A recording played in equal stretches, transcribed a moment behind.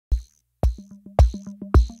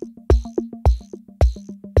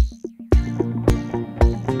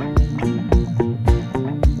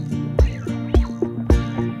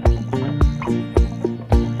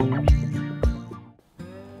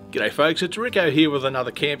G'day folks, it's Ricko here with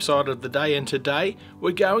another campsite of the day, and today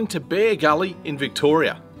we're going to Bear Gully in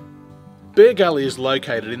Victoria. Bear Gully is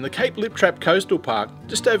located in the Cape Liptrap Coastal Park,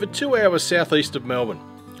 just over 2 hours southeast of Melbourne.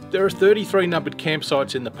 There are 33 numbered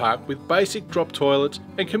campsites in the park with basic drop toilets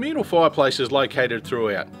and communal fireplaces located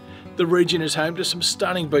throughout. The region is home to some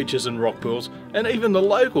stunning beaches and rock pools, and even the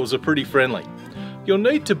locals are pretty friendly. You'll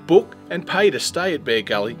need to book and pay to stay at Bear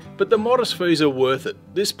Gully, but the modest fees are worth it.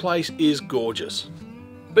 This place is gorgeous.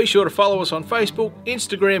 Be sure to follow us on Facebook,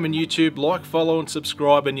 Instagram and YouTube. Like, follow and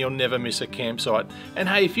subscribe and you'll never miss a campsite. And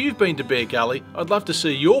hey, if you've been to Bear Gully, I'd love to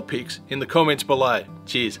see your pics in the comments below.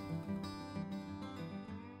 Cheers.